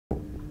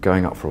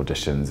going up for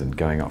auditions and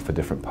going up for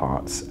different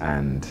parts,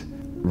 and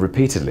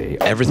repeatedly,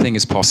 everything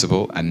is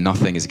possible and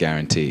nothing is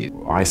guaranteed.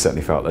 I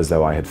certainly felt as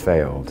though I had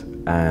failed,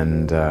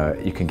 and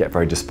you can get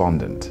very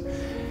despondent.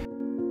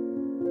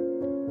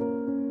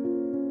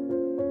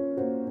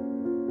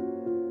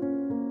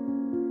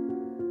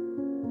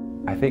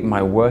 I think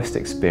my worst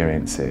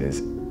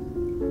experiences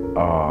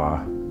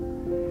are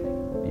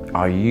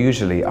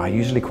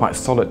usually quite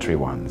solitary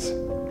ones.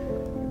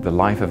 The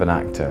life of an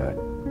actor,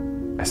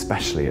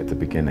 especially at the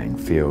beginning,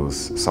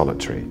 feels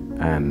solitary,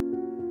 and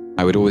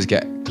I would always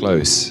get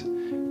close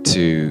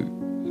to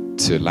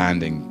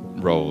landing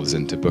roles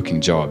and to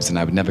booking jobs, and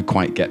I would never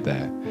quite get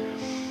there.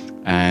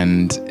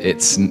 And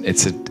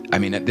I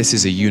mean, this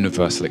is a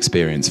universal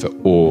experience for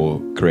all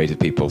creative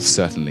people,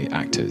 certainly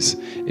actors,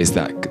 is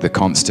that the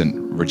constant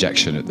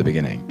rejection at the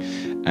beginning.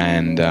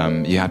 And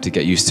you have to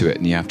get used to it,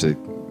 and you have to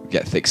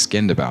get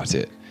thick-skinned about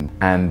it.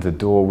 And the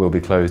door will be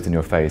closed in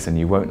your face and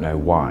you won't know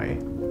why.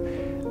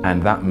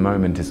 And that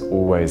moment is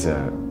always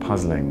a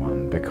puzzling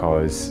one,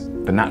 because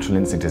the natural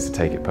instinct is to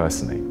take it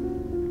personally.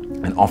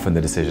 And often the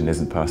decision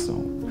isn't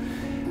personal.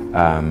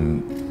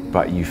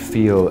 But you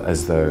feel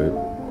as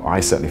though, I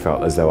certainly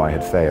felt as though I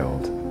had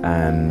failed,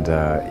 and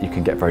you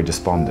can get very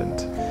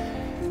despondent.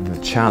 The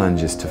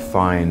challenge is to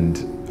find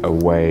a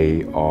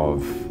way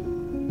of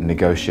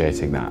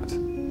negotiating that,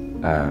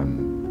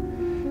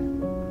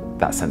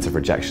 that sense of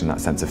rejection, that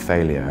sense of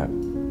failure,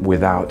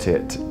 without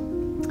it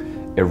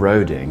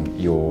eroding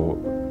your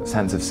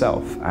sense of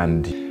self.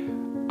 And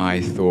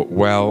I thought,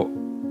 well,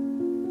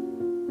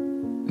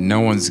 no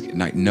one's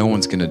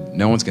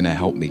gonna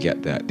help me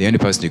get there. The only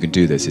person who can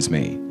do this is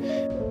me.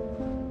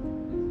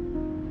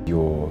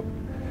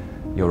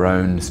 Your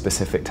own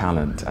specific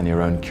talent and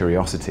your own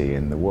curiosity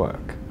in the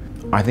work.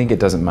 I think it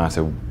doesn't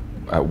matter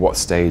at what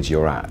stage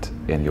you're at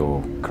in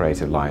your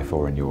creative life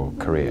or in your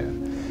career,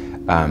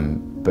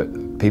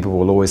 but people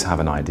will always have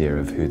an idea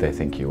of who they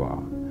think you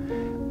are,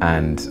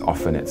 and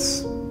often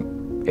it's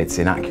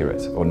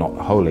inaccurate or not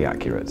wholly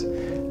accurate,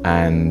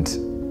 and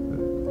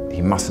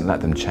you mustn't let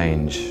them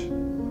change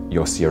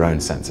your own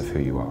sense of who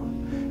you are.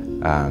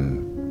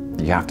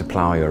 You have to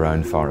plough your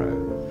own furrow,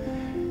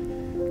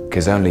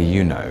 because only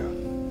you know,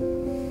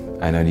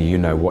 and only you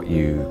know what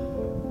you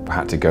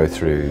had to go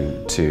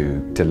through to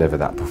deliver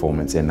that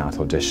performance in that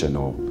audition,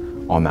 or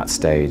on that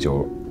stage,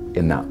 or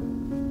in that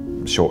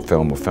short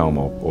film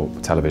or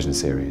television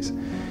series.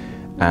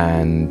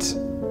 And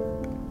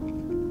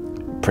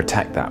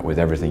protect that with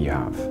everything you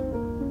have,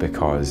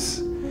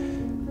 because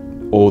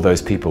all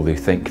those people who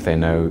think they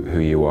know who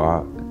you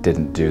are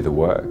didn't do the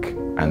work,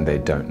 and they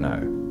don't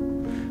know.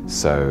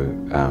 So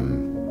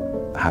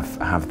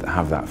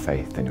have that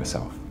faith in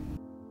yourself.